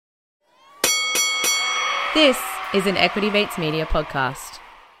This is an Equity Mates Media podcast.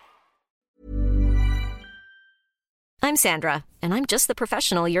 I'm Sandra, and I'm just the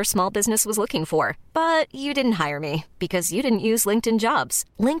professional your small business was looking for. But you didn't hire me because you didn't use LinkedIn Jobs.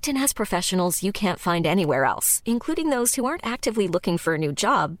 LinkedIn has professionals you can't find anywhere else, including those who aren't actively looking for a new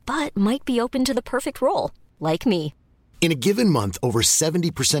job, but might be open to the perfect role, like me. In a given month, over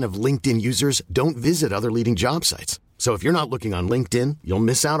 70% of LinkedIn users don't visit other leading job sites. So if you're not looking on LinkedIn, you'll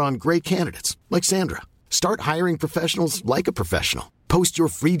miss out on great candidates like Sandra. Start hiring professionals like a professional. Post your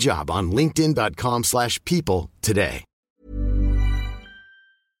free job on linkedin.com/people today.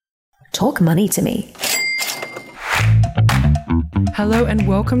 Talk money to me. Hello and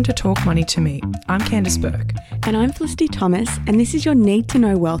welcome to Talk Money to Me. I'm Candice Burke. And I'm Felicity Thomas, and this is your Need to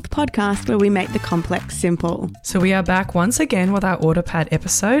Know Wealth podcast where we make the complex simple. So we are back once again with our Autopad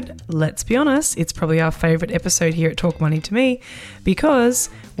episode. Let's be honest, it's probably our favourite episode here at Talk Money to Me because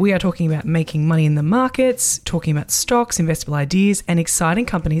we are talking about making money in the markets, talking about stocks, investable ideas, and exciting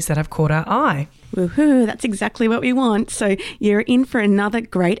companies that have caught our eye. Woohoo, that's exactly what we want. So you're in for another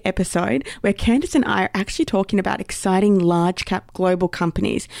great episode where Candice and I are actually talking about exciting large cap global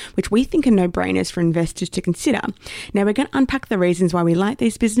companies, which we think are no-brainers for investors to consider. Now we're going to unpack the reasons why we like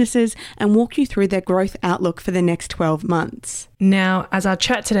these businesses and walk you through their growth outlook for the next 12 months. Now, as our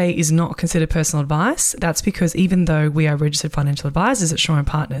chat today is not considered personal advice, that's because even though we are registered financial advisors at Shaw and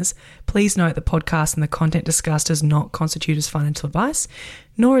Partners, please note the podcast and the content discussed does not constitute as financial advice,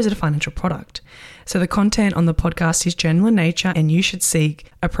 nor is it a financial product. So the content on the podcast is general in nature and you should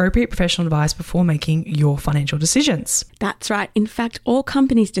seek appropriate professional advice before making your financial decisions. That's right. In fact, all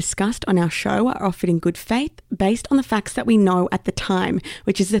companies discussed on our show are offered in good faith based on the facts that we know at the time,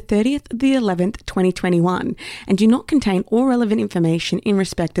 which is the 30th of the 11th, 2021, and do not contain all relevant information in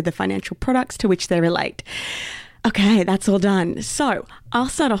respect to the financial products to which they relate. Okay, that's all done. So I'll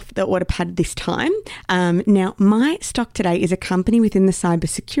start off the Autopad this time. Now, my stock today is a company within the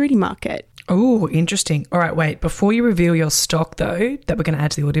cybersecurity market. Oh, interesting. All right, wait. Before you reveal your stock, though, that we're going to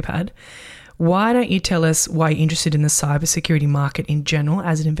add to the Autopad, why don't you tell us why you're interested in the cybersecurity market in general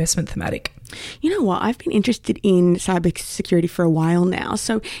as an investment thematic? You know what? I've been interested in cybersecurity for a while now.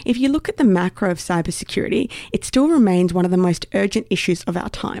 So if you look at the macro of cybersecurity, it still remains one of the most urgent issues of our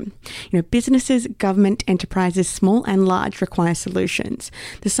time. You know, businesses, government, enterprises, small and large, require solutions.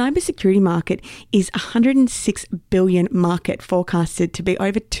 The cybersecurity market is a $106 billion market forecasted to be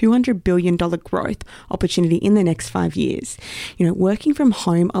over $200 billion growth opportunity in the next 5 years. You know, working from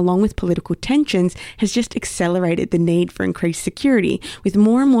home along with political tensions has just accelerated the need for increased security with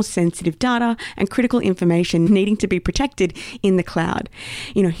more and more sensitive data and critical information needing to be protected in the cloud.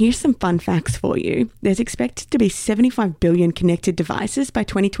 You know, here's some fun facts for you. There's expected to be 75 billion connected devices by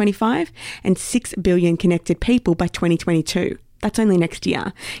 2025 and 6 billion connected people by 2022. That's only next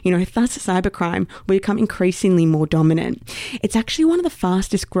year. You know, thus cybercrime will become increasingly more dominant. It's actually one of the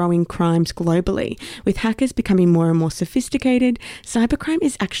fastest growing crimes globally. With hackers becoming more and more sophisticated, cybercrime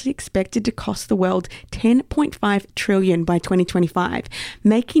is actually expected to cost the world $10.5 trillion by 2025,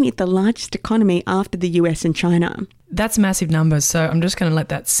 making it the largest economy after the US and China. That's massive numbers, so I'm just going to let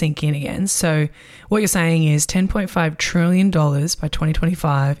that sink in again. So what you're saying is $10.5 trillion by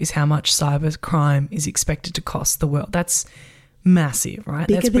 2025 is how much cybercrime is expected to cost the world. That's massive, right?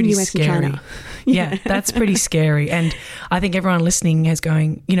 Bigger that's pretty than US scary. And China. Yeah, that's pretty scary. And I think everyone listening is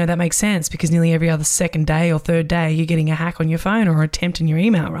going, you know, that makes sense because nearly every other second day or third day you're getting a hack on your phone or an attempt in your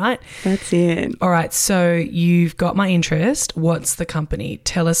email, right? That's it. All right, so you've got my interest. What's the company?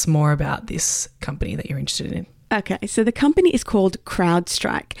 Tell us more about this company that you're interested in. Okay, so the company is called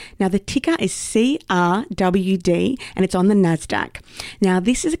CrowdStrike. Now, the ticker is CRWD and it's on the NASDAQ. Now,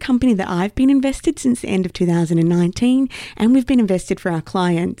 this is a company that I've been invested since the end of 2019 and we've been invested for our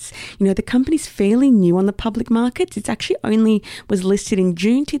clients. You know, the company's fairly new on the public markets. It's actually only was listed in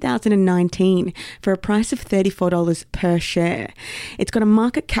June 2019 for a price of $34 per share. It's got a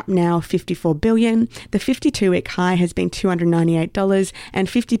market cap now of $54 billion. The 52-week high has been $298 and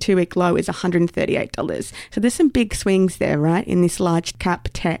 52-week low is $138. So there's some big swings there, right, in this large cap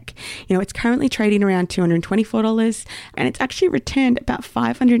tech. You know, it's currently trading around $224 and it's actually returned about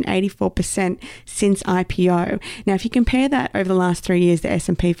 584% since IPO. Now, if you compare that over the last 3 years, the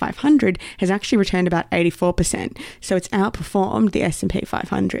S&P 500 has actually returned about 84%. So it's outperformed the S&P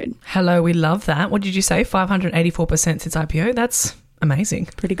 500. Hello, we love that. What did you say? 584% since IPO? That's amazing.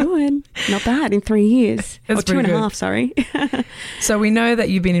 Pretty good. Not bad in 3 years. That's or 2.5, good. sorry. So we know that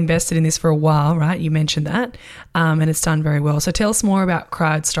you've been invested in this for a while, right? You mentioned that, and it's done very well. So tell us more about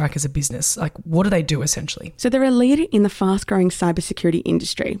CrowdStrike as a business. Like, what do they do essentially? So they're a leader in the fast-growing cybersecurity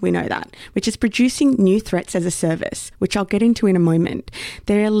industry, we know that, which is producing new threats as a service, which I'll get into in a moment.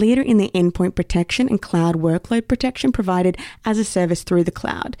 They're a leader in the endpoint protection and cloud workload protection provided as a service through the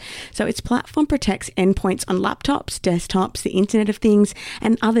cloud. So its platform protects endpoints on laptops, desktops, the Internet of Things,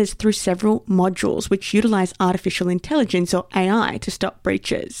 and others through several modules which utilize artificial intelligence or AI to stop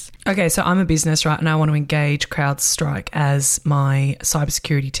breaches. Okay, so I'm a business, right, and I want to engage CrowdStrike as my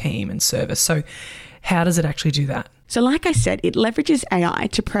cybersecurity team and service. So how does it actually do that? So like I said, it leverages AI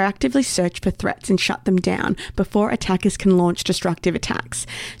to proactively search for threats and shut them down before attackers can launch destructive attacks.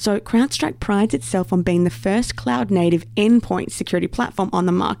 So CrowdStrike prides itself on being the first cloud-native endpoint security platform on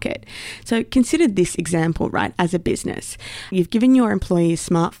the market. So consider this example, right, as a business. You've given your employee a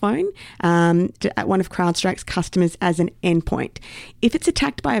smartphone at one of CrowdStrike's customers as an endpoint. If it's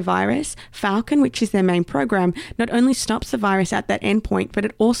attacked by a virus, Falcon, which is their main program, not only stops the virus at that endpoint, but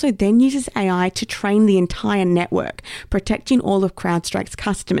it also then uses AI to train the entire network, protecting all of CrowdStrike's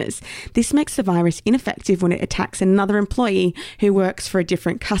customers. This makes the virus ineffective when it attacks another employee who works for a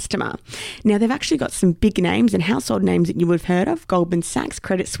different customer. Now, they've actually got some big names and household names that you would have heard of: Goldman Sachs,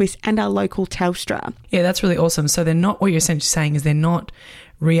 Credit Suisse, and our local Telstra. Yeah, that's really awesome. So they're not, what you're essentially saying is they're not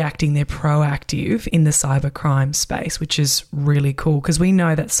reacting, they're proactive in the cybercrime space, which is really cool because we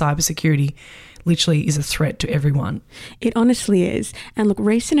know that cybersecurity literally is a threat to everyone. It honestly is. And look,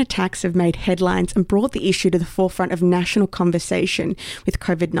 recent attacks have made headlines and brought the issue to the forefront of national conversation with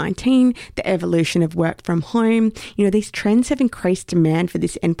COVID-19, the evolution of work from home. You know, these trends have increased demand for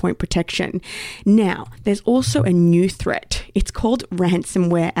this endpoint protection. Now, there's also a new threat. It's called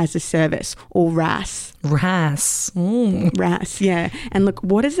ransomware as a service, or RAS. RAS. RAS, yeah. And look,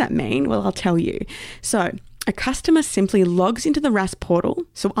 what does that mean? Well, I'll tell you. So, a customer simply logs into the RAS portal.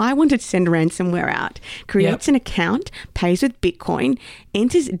 So I wanted to send ransomware out, creates an account, pays with Bitcoin,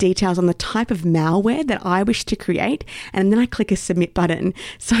 enters details on the type of malware that I wish to create, and then I click a submit button.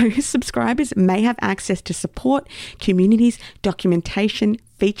 So subscribers may have access to support, communities, documentation,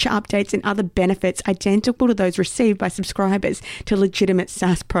 feature updates, and other benefits identical to those received by subscribers to legitimate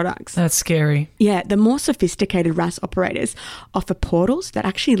SaaS products. That's scary. Yeah, the more sophisticated RAS operators offer portals that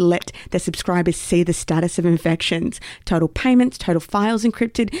actually let their subscribers see the status of infections, total payments, total files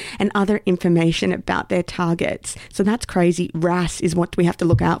encrypted, and other information about their targets. So that's crazy. RAS is what we have to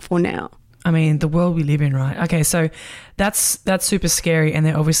look out for now. I mean, the world we live in, right? Okay, so that's super scary, and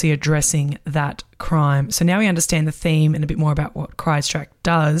they're obviously addressing that crime. So now we understand the theme and a bit more about what CrowdStrike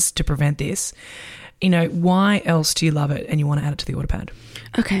does to prevent this. You know, why else do you love it and you want to add it to the AutoPad?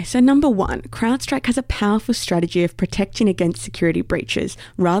 Okay, so number one, CrowdStrike has a powerful strategy of protecting against security breaches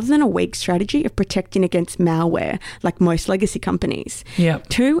rather than a weak strategy of protecting against malware like most legacy companies. Yep.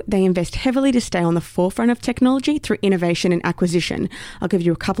 Two, they invest heavily to stay on the forefront of technology through innovation and acquisition. I'll give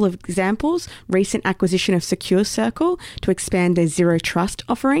you a couple of examples. Recent acquisition of Secure Circle to expand their Zero Trust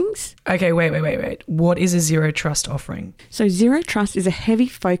offerings. Okay, wait. What is a Zero Trust offering? So Zero Trust is a heavy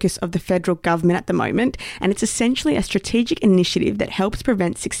focus of the federal government at the moment, and it's essentially a strategic initiative that helps prevent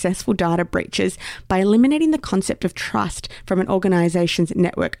successful data breaches by eliminating the concept of trust from an organization's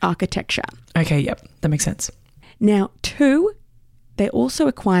network architecture. Okay, yep, that makes sense. Now, two, they also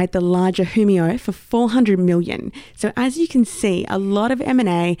acquired the larger Humio for $400 million. So as you can see, a lot of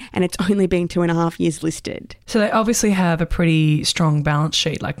M&A, and it's only been 2.5 years listed. So they obviously have a pretty strong balance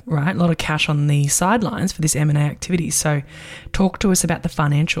sheet, like, right? A lot of cash on the sidelines for this M&A activity. So talk to us about the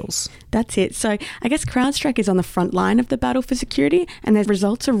financials. That's it. So I guess CrowdStrike is on the front line of the battle for security, and their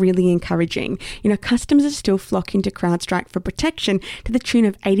results are really encouraging. You know, customers are still flocking to CrowdStrike for protection to the tune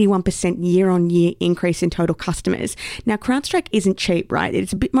of 81% year-on-year increase in total customers. Now, CrowdStrike isn't cheap, right?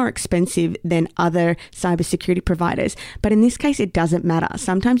 It's a bit more expensive than other cybersecurity providers, but in this case, it doesn't matter.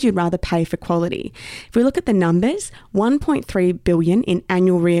 Sometimes you'd rather pay for quality. If we look at the numbers, $1.3 billion in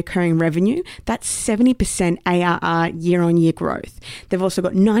annual recurring revenue, that's 70% ARR year-on-year growth. They've also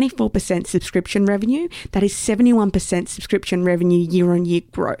got 94% subscription revenue. That is 71% subscription revenue year-on-year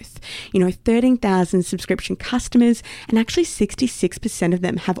growth. You know, 13,000 subscription customers, and actually 66% of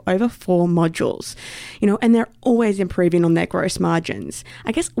them have over 4 modules. You know, and they're always improving on their gross margins.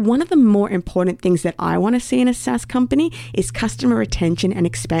 I guess one of the more important things that I want to see in a SaaS company is customer retention and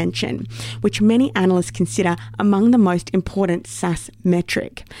expansion, which many analysts consider among the most important SaaS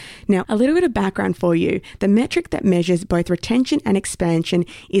metric. Now, a little bit of background for you. The metric that measures both retention and expansion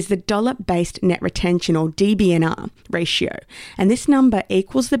is the dollar-based net retention, or DBNR ratio. And this number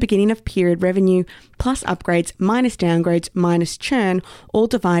equals the beginning of period revenue plus upgrades minus downgrades minus churn, all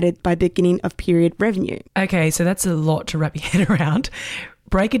divided by beginning of period revenue. Okay, so that's a lot to wrap your head around.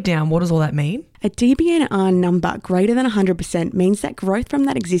 Break it down. What does all that mean? A DBNR number greater than 100% means that growth from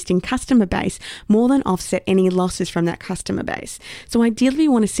that existing customer base more than offset any losses from that customer base. So ideally, we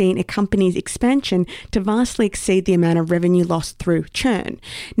want to see a company's expansion to vastly exceed the amount of revenue lost through churn.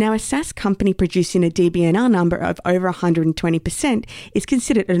 Now, a SaaS company producing a DBNR number of over 120% is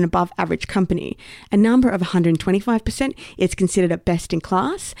considered an above average company. A number of 125% is considered a best in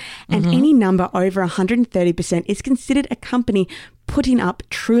class, and any number over 130% is considered a company putting up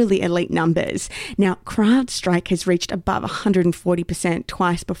truly elite numbers. Now, CrowdStrike has reached above 140%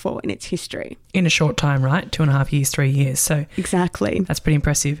 twice before in its history. In a short time, right? 2.5 years, 3 years. So exactly. That's pretty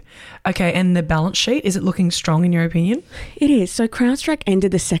impressive. Okay, and the balance sheet, is it looking strong in your opinion? It is. So CrowdStrike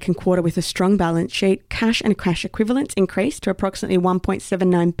ended the second quarter with a strong balance sheet. Cash and cash equivalents increased to approximately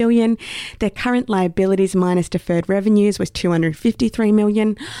 $1.79 billion. Their current liabilities minus deferred revenues was $253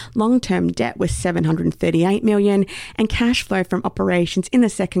 million. Long-term debt was $738 million. And cash flow from operations in the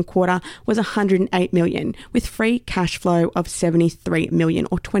second quarter was $108 million, with free cash flow of $73 million,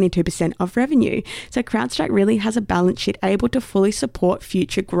 or 22% of revenue. So CrowdStrike really has a balance sheet able to fully support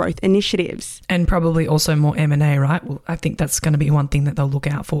future growth initiatives. And probably also more M&A, right? Well, I think that's going to be one thing that they'll look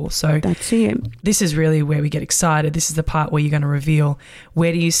out for. So that's it. This is really where we get excited. This is the part where you're going to reveal,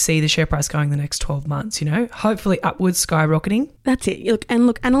 where do you see the share price going the next 12 months, hopefully upwards, skyrocketing. That's it.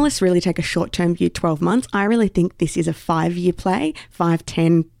 Look, analysts really take a short-term view, 12 months. I really think this is a 5-year play, 5,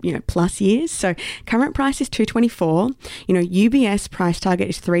 10, plus years. So current price is $224. UBS price target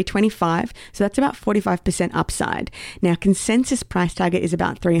is $325. So that's about 45% upside. Now, consensus price target is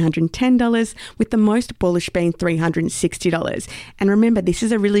about $310, with the most bullish being $360. And remember, this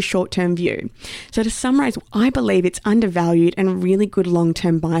is a really short-term view. So to summarize, I believe it's undervalued and a really good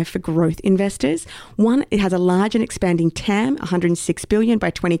long-term buy for growth investors. One, it has a large and expanding TAM, $106 billion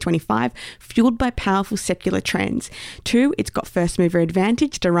by 2025, fueled by powerful secular trends. 2, it's got first mover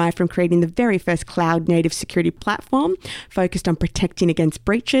advantage derived from creating the very first cloud-native security platform focused on protecting against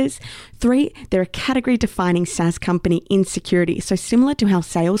breaches. 3, they're a category-defining SaaS company in security, so similar to how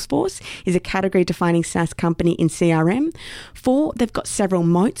Salesforce is a category-defining SaaS company in CRM. 4, they've got several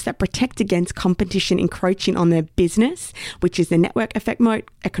moats that protect against competition encroaching on their business, which is the network effect moat,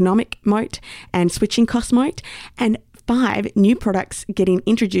 economic moat, and switching cost moat. And 5, new products getting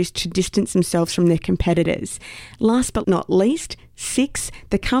introduced to distance themselves from their competitors. Last but not least, 6,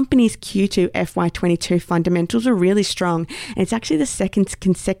 the company's Q2 FY22 fundamentals are really strong, and it's actually the second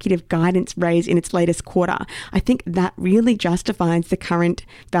consecutive guidance raise in its latest quarter. I think that really justifies the current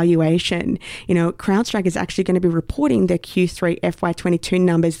valuation. CrowdStrike is actually going to be reporting their Q3 FY22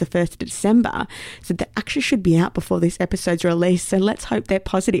 numbers the 1st of December, so that actually should be out before this episode's released, so let's hope they're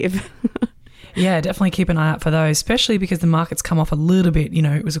positive. Yeah, definitely keep an eye out for those, especially because the market's come off a little bit.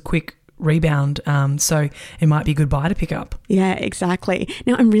 It was a quick rebound, so it might be a good buy to pick up. Yeah, exactly.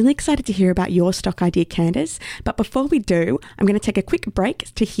 Now, I'm really excited to hear about your stock idea, Candace, but before we do, I'm going to take a quick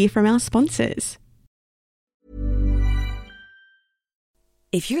break to hear from our sponsors.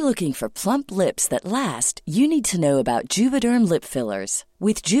 If you're looking for plump lips that last, you need to know about Juvederm lip fillers.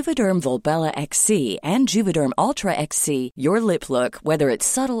 With Juvederm Volbella XC and Juvederm Ultra XC, your lip look, whether it's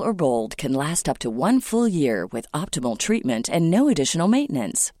subtle or bold, can last up to 1 full year with optimal treatment and no additional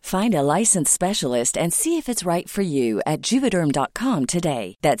maintenance. Find a licensed specialist and see if it's right for you at Juvederm.com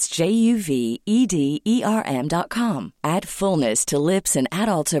today. That's JUVEDERM.com. Add fullness to lips in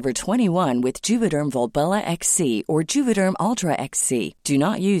adults over 21 with Juvederm Volbella XC or Juvederm Ultra XC. Do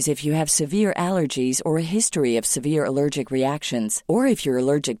not use if you have severe allergies or a history of severe allergic reactions, or if you're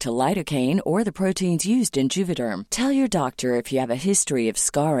allergic to lidocaine or the proteins used in Juvederm. Tell your doctor if you have a history of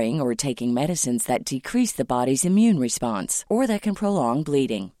scarring or taking medicines that decrease the body's immune response or that can prolong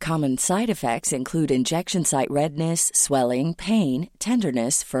bleeding. Common side effects include injection site redness, swelling, pain,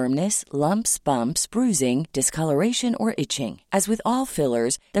 tenderness, firmness, lumps, bumps, bruising, discoloration, or itching. As with all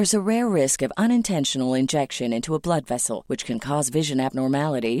fillers, there's a rare risk of unintentional injection into a blood vessel, which can cause vision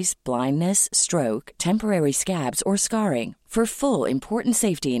abnormalities, blindness, stroke, temporary scabs, or scarring. For full, important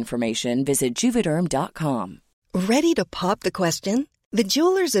safety information, visit Juvederm.com. Ready to pop the question? The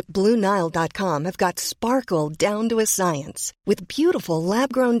jewelers at BlueNile.com have got sparkle down to a science with beautiful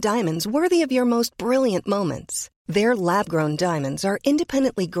lab-grown diamonds worthy of your most brilliant moments. Their lab-grown diamonds are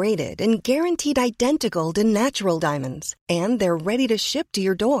independently graded and guaranteed identical to natural diamonds, and they're ready to ship to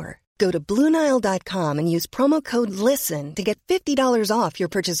your door. Go to BlueNile.com and use promo code LISTEN to get $50 off your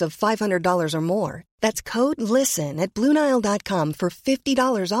purchase of $500 or more. That's code LISTEN at BlueNile.com for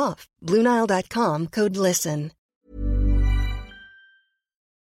 $50 off. BlueNile.com, code LISTEN.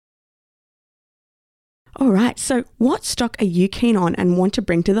 All right. So what stock are you keen on and want to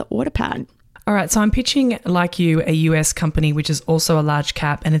bring to the order pad? All right, so I'm pitching, like you, a US company, which is also a large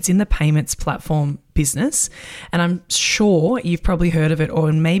cap, and it's in the payments platform business. And I'm sure you've probably heard of it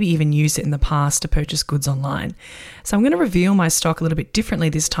or maybe even used it in the past to purchase goods online. So I'm going to reveal my stock a little bit differently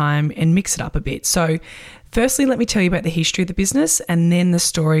this time and mix it up a bit. So firstly, let me tell you about the history of the business and then the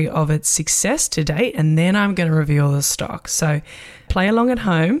story of its success to date, and then I'm going to reveal the stock. So play along at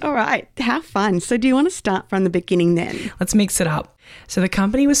home. All right, how fun. So do you want to start from the beginning then? Let's mix it up. So the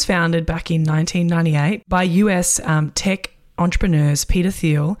company was founded back in 1998 by US tech entrepreneurs Peter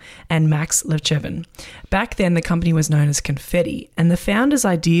Thiel and Max Levchin. Back then, the company was known as Confetti, and the founder's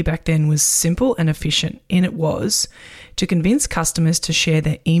idea back then was simple and efficient, and it was to convince customers to share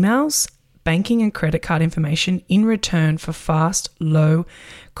their emails, banking and credit card information in return for fast,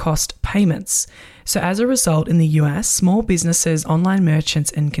 low-cost payments. So as a result, in the US, small businesses, online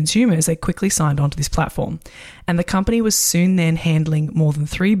merchants and consumers, they quickly signed onto this platform. And the company was soon then handling more than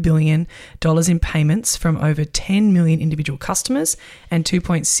 $3 billion in payments from over 10 million individual customers and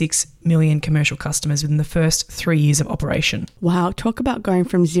 2.6 million commercial customers within the first 3 years of operation. Wow, talk about going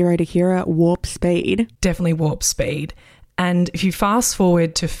from zero to hero at warp speed. Definitely warp speed. And if you fast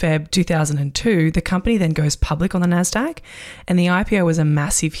forward to Feb 2002, the company then goes public on the NASDAQ, and the IPO was a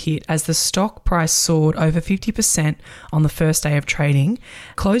massive hit as the stock price soared over 50% on the first day of trading,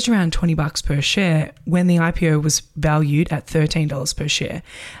 closed around $20 per share when the IPO was valued at $13 per share.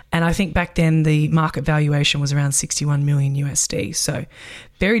 And I think back then the market valuation was around 61 million USD. So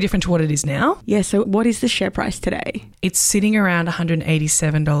very different to what it is now. Yeah, so what is the share price today? It's sitting around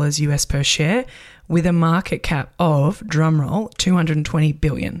 $187 US per share, with a market cap of, drumroll, $220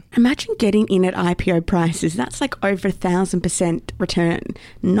 billion. Imagine getting in at IPO prices. That's like over 1,000% return.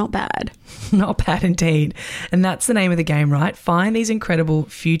 Not bad. Not bad indeed. And that's the name of the game, right? Find these incredible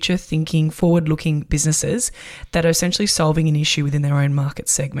future-thinking, forward-looking businesses that are essentially solving an issue within their own market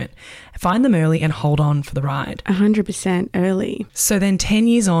segment. Find them early and hold on for the ride. 100% early. So then 10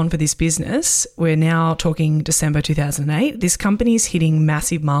 years on for this business, we're now talking December 2008, this company is hitting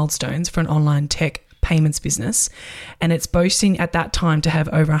massive milestones for an online tech payments business, and it's boasting at that time to have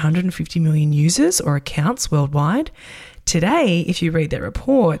over 150 million users or accounts worldwide. Today, if you read their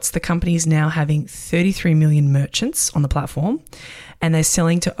reports, the company is now having 33 million merchants on the platform, and they're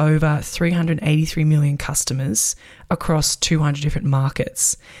selling to over 383 million customers across 200 different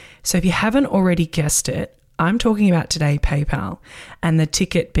markets. So if you haven't already guessed it, I'm talking about today PayPal, and the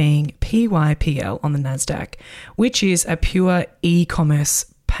ticket being PYPL on the NASDAQ, which is a pure e-commerce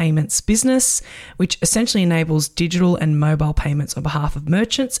payments business, which essentially enables digital and mobile payments on behalf of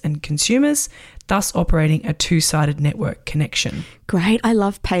merchants and consumers, thus operating a two-sided network connection. Great. I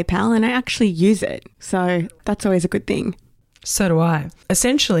love PayPal and I actually use it. So that's always a good thing. So do I.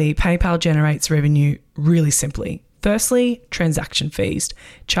 Essentially, PayPal generates revenue really simply. Firstly, transaction fees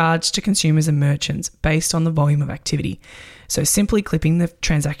charged to consumers and merchants based on the volume of activity. So simply clipping the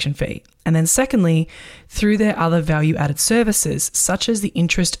transaction fee. And then secondly, through their other value-added services, such as the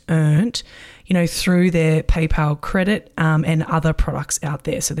interest earned, through their PayPal credit and other products out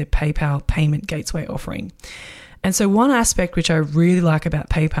there. So their PayPal payment gateway offering. And so one aspect which I really like about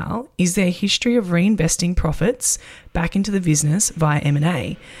PayPal is their history of reinvesting profits back into the business via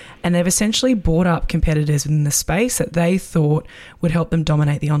M&A. And they've essentially bought up competitors in the space that they thought would help them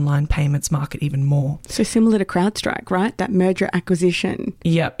dominate the online payments market even more. So similar to CrowdStrike, right? That merger acquisition.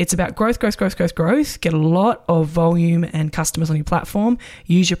 Yeah, it's about growth. Get a lot of volume and customers on your platform.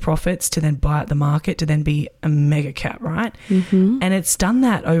 Use your profits to then buy at the market to then be a mega cap, right? Mm-hmm. And it's done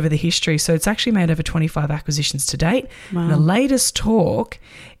that over the history. So it's actually made over 25 acquisitions to date. Wow. And the latest talk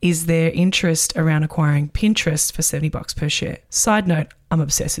is their interest around acquiring Pinterest for $70 per share. Side note, I'm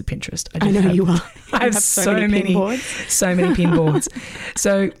obsessed with Pinterest. I know you are. I have so many pin boards.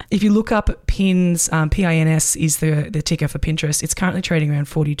 So if you look up pins, PINS is the ticker for Pinterest. It's currently trading around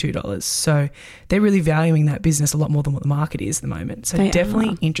 $42. So they're really valuing that business a lot more than what the market is at the moment. So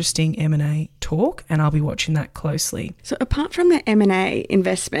definitely interesting M&A talk, and I'll be watching that closely. So apart from the M&A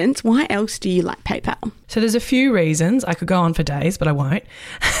investments, why else do you like PayPal? So there's a few reasons. I could go on for days, but I won't.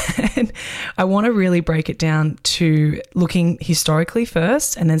 And I want to really break it down to looking historically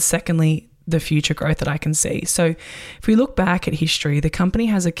first, and then secondly, the future growth that I can see. So if we look back at history, the company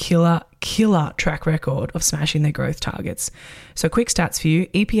has a killer track record of smashing their growth targets. So quick stats for you,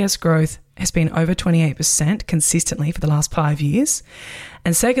 EPS growth has been over 28% consistently for the last 5 years.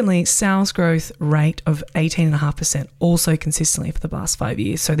 And secondly, sales growth rate of 18.5% also consistently for the last 5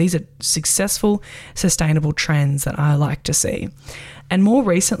 years. So these are successful, sustainable trends that I like to see. And more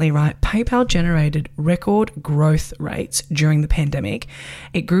recently, right, PayPal generated record growth rates during the pandemic.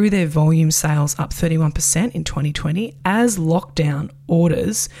 It grew their volume sales up 31% in 2020 as lockdown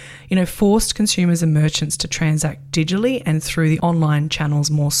orders, forced consumers and merchants to transact digitally and through the online channels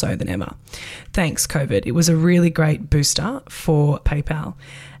more so than ever. Thanks, COVID. It was a really great booster for PayPal.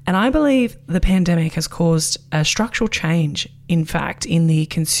 And I believe the pandemic has caused a structural change, in fact, in the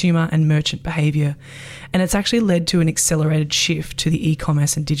consumer and merchant behaviour. And it's actually led to an accelerated shift to the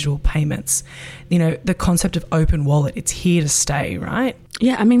e-commerce and digital payments. The concept of open wallet, it's here to stay, right?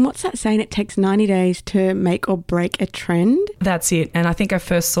 Yeah, I mean, what's that saying? It takes 90 days to make or break a trend? That's it. And I think I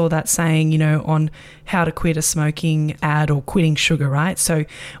first saw that saying, on how to quit a smoking ad or quitting sugar, right? So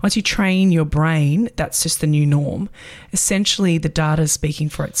once you train your brain, that's just the new norm. Essentially, the data is speaking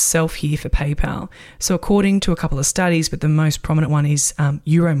for itself here for PayPal. So according to a couple of studies, but the most prominent one is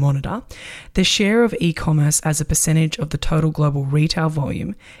Euromonitor, the share of e-commerce as a percentage of the total global retail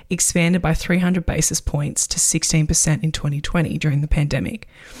volume expanded by 300 basis points to 16% in 2020 during the pandemic.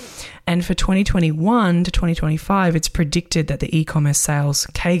 And for 2021 to 2025, it's predicted that the e-commerce sales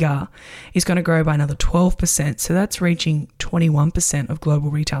CAGR is going to grow by another 12%. So that's reaching 21% of global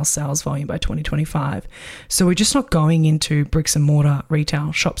retail sales volume by 2025. So we're just not going into bricks and mortar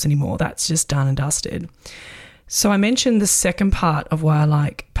retail shops anymore. That's just done and dusted. So I mentioned the second part of why I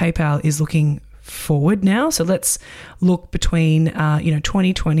like PayPal is looking forward now. So let's look between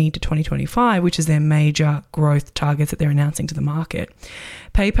 2020 to 2025, which is their major growth targets that they're announcing to the market.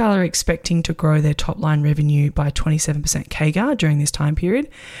 PayPal are expecting to grow their top line revenue by 27% CAGR during this time period,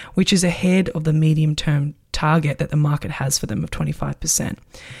 which is ahead of the medium-term target that the market has for them of 25%.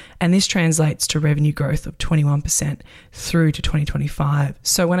 And this translates to revenue growth of 21% through to 2025.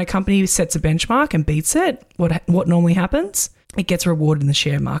 So when a company sets a benchmark and beats it, what normally happens? It gets rewarded in the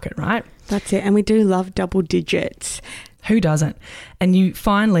share market, right? That's it. And we do love double digits. Who doesn't? And you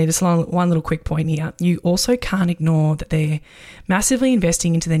finally, just one little quick point here, you also can't ignore that they're massively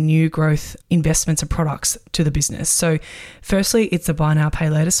investing into their new growth investments and products to the business. So firstly, it's the buy now, pay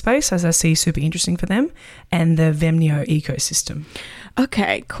later space, as I see super interesting for them, and the Venmo ecosystem.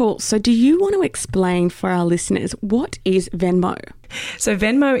 Okay, cool. So do you want to explain for our listeners, what is Venmo? So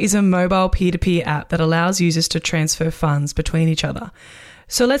Venmo is a mobile peer-to-peer app that allows users to transfer funds between each other.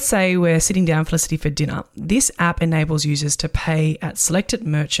 So let's say we're sitting down, Felicity, for dinner. This app enables users to pay at selected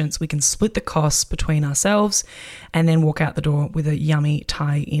merchants. We can split the costs between ourselves and then walk out the door with a yummy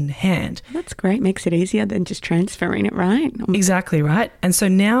Thai in hand. That's great. Makes it easier than just transferring it, right? Exactly right. And so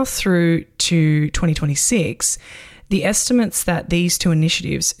now through to 2026, the estimates that these two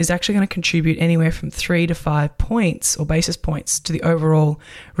initiatives is actually going to contribute anywhere from 3 to 5 points or basis points to the overall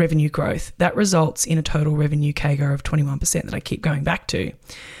revenue growth. That results in a total revenue CAGR of 21% that I keep going back to.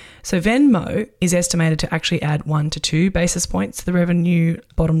 So Venmo is estimated to actually add 1 to 2 basis points to the revenue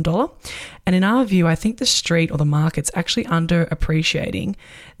bottom dollar. And in our view, I think the street or the market's actually underappreciating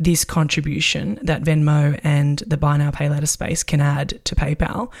this contribution that Venmo and the buy now, pay later space can add to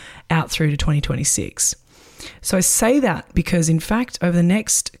PayPal out through to 2026. So I say that because, in fact, over the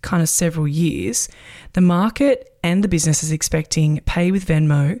next kind of several years, the market and the business is expecting Pay with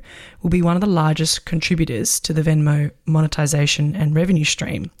Venmo will be one of the largest contributors to the Venmo monetization and revenue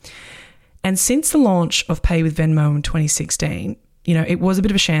stream. And since the launch of Pay with Venmo in 2016, it was a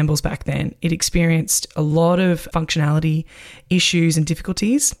bit of a shambles back then. It experienced a lot of functionality issues and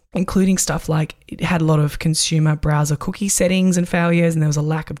difficulties, including stuff like it had a lot of consumer browser cookie settings and failures, and there was a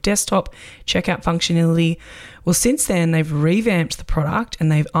lack of desktop checkout functionality. Well, since then, they've revamped the product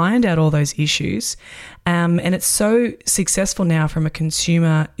and they've ironed out all those issues. And it's so successful now from a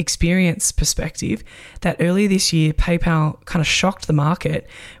consumer experience perspective that earlier this year, PayPal kind of shocked the market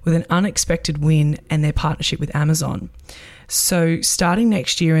with an unexpected win and their partnership with Amazon. So starting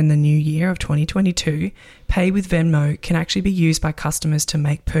next year in the new year of 2022, Pay with Venmo can actually be used by customers to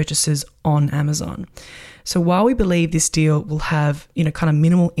make purchases on Amazon. So while we believe this deal will have, kind of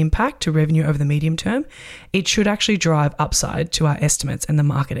minimal impact to revenue over the medium term, it should actually drive upside to our estimates and the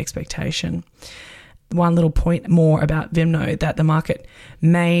market expectation. One little point more about Venmo that the market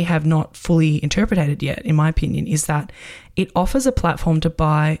may have not fully interpreted yet, in my opinion, is that it offers a platform to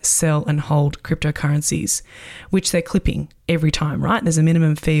buy, sell and hold cryptocurrencies, which they're clipping every time, right? There's a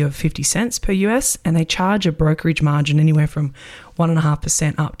minimum fee of 50 cents per US and they charge a brokerage margin anywhere from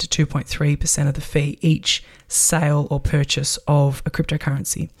 1.5% up to 2.3% of the fee each sale or purchase of a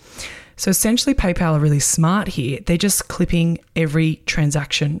cryptocurrency. So essentially PayPal are really smart here. They're just clipping every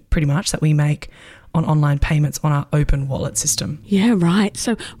transaction pretty much that we make on online payments on our open wallet system. Yeah, right.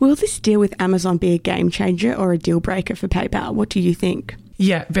 So will this deal with Amazon be a game changer or a deal breaker for PayPal? What do you think?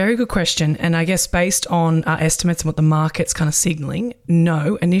 Yeah, very good question. And I guess based on our estimates and what the market's kind of signalling,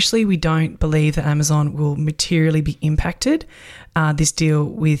 no, initially we don't believe that Amazon will materially be impacted. This deal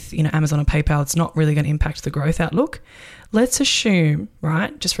with Amazon and PayPal, it's not really going to impact the growth outlook. Let's assume,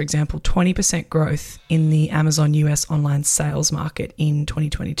 right, just for example, 20% growth in the Amazon US online sales market in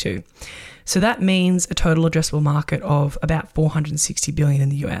 2022. So that means a total addressable market of about $460 billion in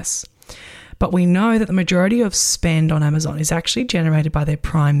the US. But we know that the majority of spend on Amazon is actually generated by their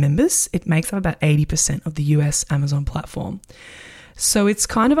Prime members. It makes up about 80% of the US Amazon platform. So it's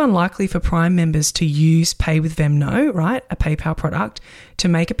kind of unlikely for Prime members to use Pay with Venmo, right, a PayPal product, to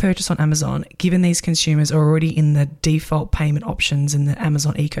make a purchase on Amazon, given these consumers are already in the default payment options in the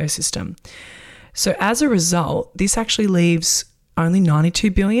Amazon ecosystem. So as a result, this actually leaves only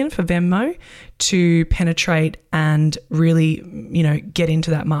 $92 billion for Venmo to penetrate and really, get into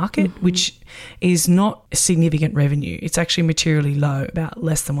that market, which is not significant revenue. It's actually materially low, about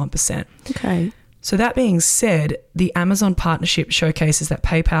less than 1%. Okay. So that being said, the Amazon partnership showcases that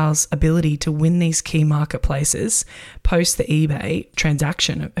PayPal's ability to win these key marketplaces post the eBay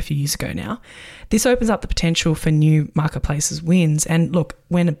transaction a few years ago now. This opens up the potential for new marketplaces wins. And look,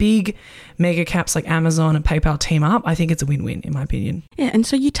 when a big mega caps like Amazon and PayPal team up, I think it's a win-win in my opinion. Yeah, and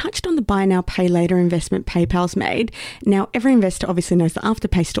so you touched on the buy now, pay later investment PayPal's made. Now, every investor obviously knows the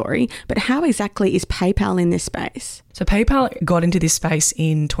Afterpay story, but how exactly is PayPal in this space? So PayPal got into this space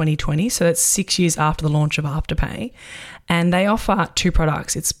in 2020, so that's 6 years after the launch of Afterpay. And they offer two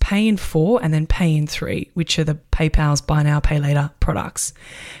products. It's Pay in 4 and then Pay in 3, which are the PayPal's buy now, pay later products.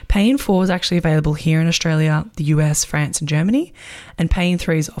 Pay in 4 is actually available here in Australia, the US, France and Germany, and Pay in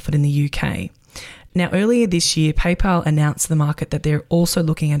 3 is offered in the UK. Now, earlier this year, PayPal announced to the market that they're also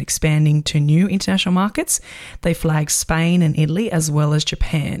looking at expanding to new international markets. They flagged Spain and Italy as well as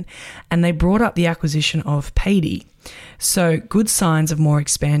Japan, and they brought up the acquisition of Paydi. So good signs of more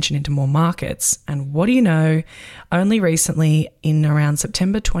expansion into more markets. And what do you know? Only recently, in around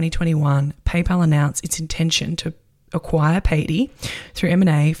September 2021, PayPal announced its intention to acquire Paydi through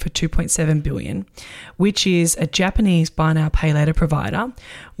M&A for $2.7 billion, which is a Japanese buy now, pay later provider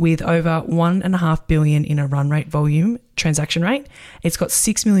with over $1.5 billion in a run rate volume transaction rate. It's got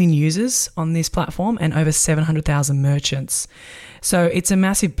 6 million users on this platform and over 700,000 merchants. So it's a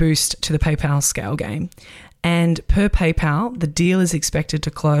massive boost to the PayPal scale game. And per PayPal, the deal is expected to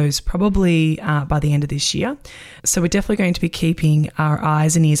close probably by the end of this year. So we're definitely going to be keeping our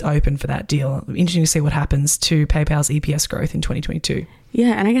eyes and ears open for that deal. Interesting to see what happens to PayPal's EPS growth in 2022.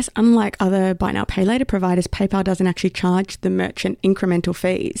 Yeah, and I guess unlike other buy now, pay later providers, PayPal doesn't actually charge the merchant incremental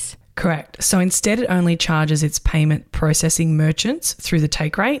fees. Correct. So instead, it only charges its payment processing merchants through the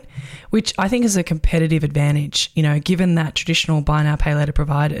take rate, which I think is a competitive advantage, given that traditional buy now, pay later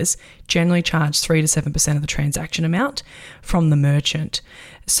providers generally charge 3 to 7% of the transaction amount from the merchant.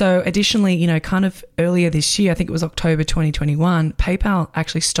 So additionally, kind of earlier this year, I think it was October 2021, PayPal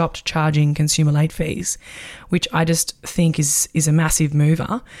actually stopped charging consumer late fees, which I just think is a massive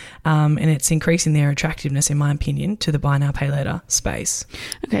mover, and it's increasing their attractiveness, in my opinion, to the buy now, pay later space.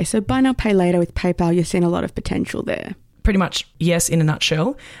 Okay, so buy now, pay later with PayPal, you're seeing a lot of potential there. Pretty much, yes, in a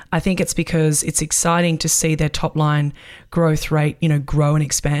nutshell. I think it's because it's exciting to see their top line growth rate, grow and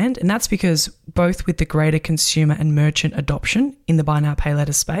expand. And that's because both with the greater consumer and merchant adoption in the buy now, pay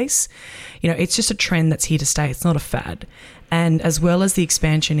later space, it's just a trend that's here to stay. It's not a fad. And as well as the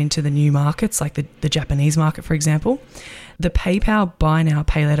expansion into the new markets, like the Japanese market, for example, the PayPal buy now,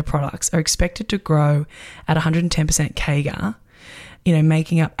 pay later products are expected to grow at 110% CAGR,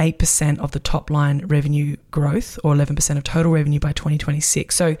 making up 8% of the top line revenue growth or 11% of total revenue by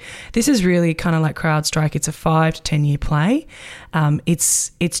 2026. So this is really kind of like CrowdStrike. It's a 5 to 10 year play.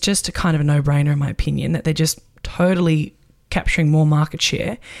 It's just a kind of a no-brainer in my opinion that they're just totally capturing more market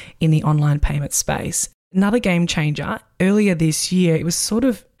share in the online payment space. Another game changer, earlier this year, it was sort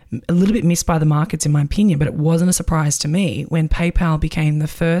of a little bit missed by the markets in my opinion, but it wasn't a surprise to me when PayPal became the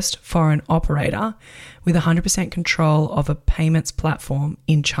first foreign operator with 100% control of a payments platform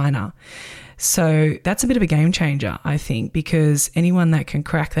in China. So that's a bit of a game changer, I think, because anyone that can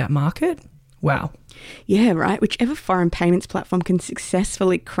crack that market, wow. Yeah, right. Whichever foreign payments platform can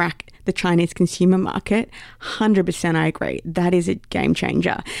successfully crack the Chinese consumer market, 100% I agree. That is a game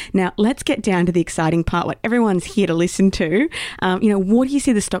changer. Now, let's get down to the exciting part, what everyone's here to listen to. What do you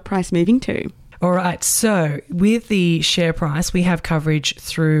see the stock price moving to? All right, so with the share price, we have coverage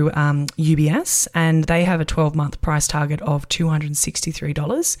through UBS, and they have a 12-month price target of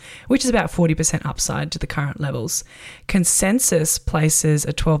 $263, which is about 40% upside to the current levels. Consensus places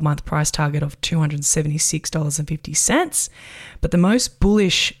a 12-month price target of $276.50, but the most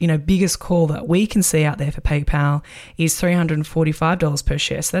bullish, biggest call that we can see out there for PayPal is $345 per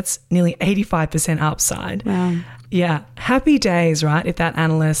share. So that's nearly 85% upside. Wow. Yeah. Happy days, right? If that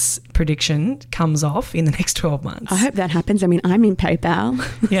analyst's prediction comes off in the next 12 months. I hope that happens. I mean, I'm in PayPal.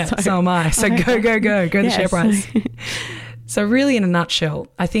 Yeah, so am I. So go the share price. So really, in a nutshell,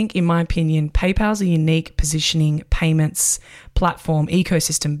 I think, in my opinion, PayPal's a unique positioning, payments, platform,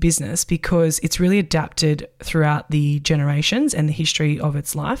 ecosystem business because it's really adapted throughout the generations and the history of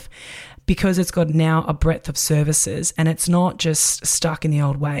its life, because it's got now a breadth of services and it's not just stuck in the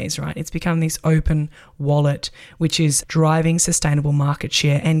old ways, right? It's become this open wallet, which is driving sustainable market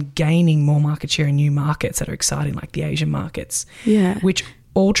share and gaining more market share in new markets that are exciting, like the Asian markets. Yeah. Which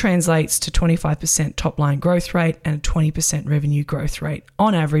all translates to 25% top line growth rate and a 20% revenue growth rate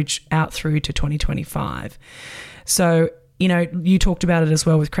on average out through to 2025. So, you talked about it as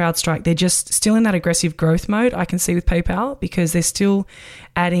well with CrowdStrike. They're just still in that aggressive growth mode, I can see, with PayPal, because they're still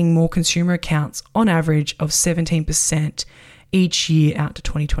adding more consumer accounts on average of 17% each year out to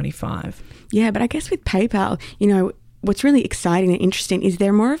 2025. Yeah, but I guess with PayPal, what's really exciting and interesting is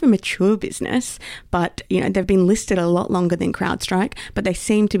they're more of a mature business, but, they've been listed a lot longer than CrowdStrike, but they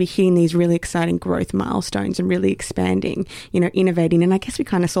seem to be hitting these really exciting growth milestones and really expanding, innovating. And I guess we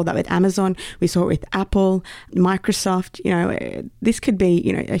kind of saw that with Amazon. We saw it with Apple, Microsoft. This could be,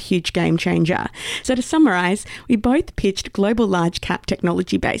 a huge game changer. So to summarize, we both pitched global large cap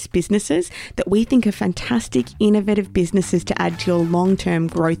technology-based businesses that we think are fantastic, innovative businesses to add to your long-term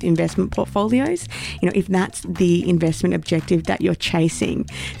growth investment portfolios, if that's the investment objective that you're chasing.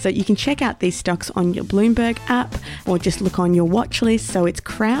 So you can check out these stocks on your Bloomberg app or just look on your watch list. So it's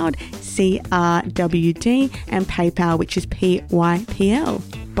Crowd, CRWD, and PayPal, which is PYPL,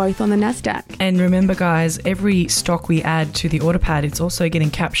 both on the NASDAQ. And remember, guys, every stock we add to the order pad, it's also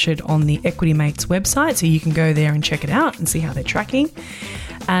getting captured on the Equity Mates website, so you can go there and check it out and see how they're tracking.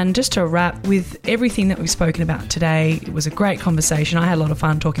 And just to wrap, with everything that we've spoken about today, it was a great conversation. I had a lot of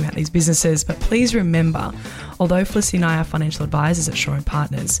fun talking about these businesses, but please remember, although Felicity and I are financial advisors at Shaw &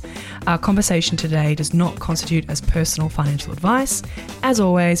 Partners, our conversation today does not constitute as personal financial advice. As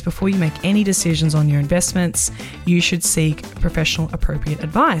always, before you make any decisions on your investments, you should seek professional appropriate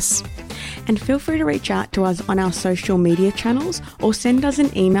advice. And feel free to reach out to us on our social media channels or send us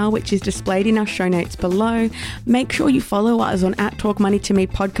an email, which is displayed in our show notes below. Make sure you follow us on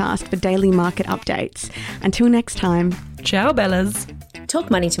 @TalkMoneyToMe podcast for daily market updates. Until next time. Ciao, Bellas. Talk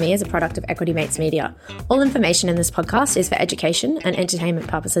Money to Me is a product of Equity Mates Media. All information in this podcast is for education and entertainment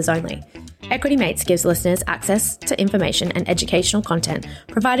purposes only. Equity Mates gives listeners access to information and educational content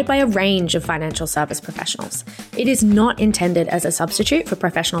provided by a range of financial service professionals. It is not intended as a substitute for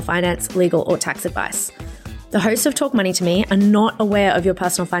professional finance, legal, or tax advice. The hosts of Talk Money to Me are not aware of your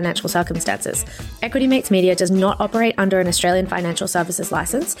personal financial circumstances. Equity Mates Media does not operate under an Australian Financial Services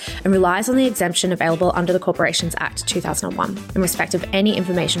licence and relies on the exemption available under the Corporations Act 2001 in respect of any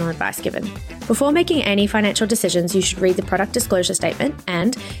information or advice given. Before making any financial decisions, you should read the product disclosure statement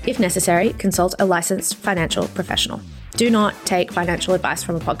and, if necessary, consult a licensed financial professional. Do not take financial advice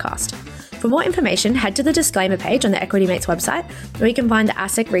from a podcast. For more information, head to the disclaimer page on the Equity Mates website, where you can find the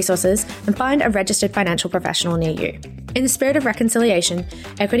ASIC resources and find a registered financial professional near you. In the spirit of reconciliation,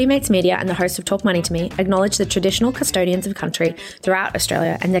 Equity Mates Media and the hosts of Talk Money to Me acknowledge the traditional custodians of country throughout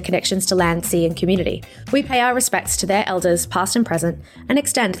Australia and their connections to land, sea and community. We pay our respects to their elders, past and present, and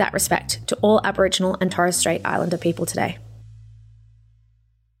extend that respect to all Aboriginal and Torres Strait Islander people today.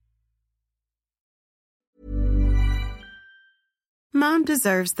 Mom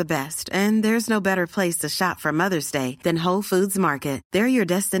deserves the best, and there's no better place to shop for Mother's Day than Whole Foods Market. They're your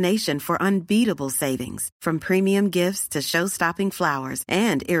destination for unbeatable savings, from premium gifts to show-stopping flowers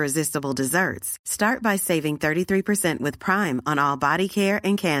and irresistible desserts. Start by saving 33% with Prime on all body care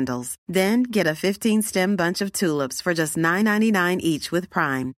and candles. Then get a 15-stem bunch of tulips for just $9.99 each with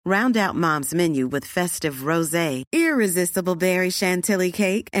Prime. Round out Mom's menu with festive rosé, irresistible berry chantilly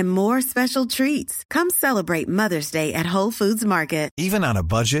cake, and more special treats. Come celebrate Mother's Day at Whole Foods Market. Even on a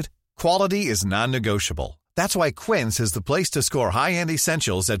budget, quality is non-negotiable. That's why Quince is the place to score high-end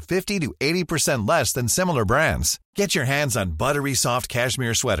essentials at 50 to 80% less than similar brands. Get your hands on buttery soft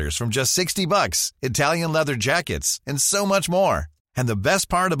cashmere sweaters from just $60, Italian leather jackets, and so much more. And the best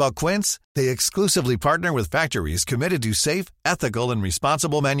part about Quince, they exclusively partner with factories committed to safe, ethical, and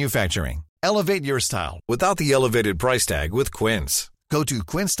responsible manufacturing. Elevate your style without the elevated price tag with Quince. Go to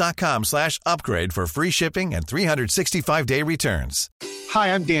quince.com/upgrade for free shipping and 365-day returns.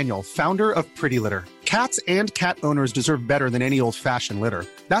 Hi, I'm Daniel, founder of Pretty Litter. Cats and cat owners deserve better than any old-fashioned litter.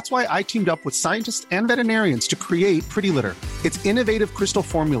 That's why I teamed up with scientists and veterinarians to create Pretty Litter. Its innovative crystal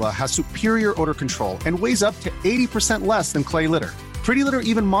formula has superior odor control and weighs up to 80% less than clay litter. Pretty Litter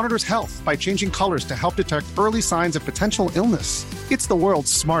even monitors health by changing colors to help detect early signs of potential illness. It's the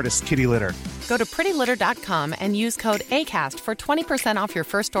world's smartest kitty litter. Go to prettylitter.com and use code ACAST for 20% off your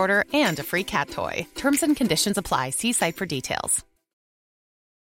first order and a free cat toy. Terms and conditions apply. See site for details.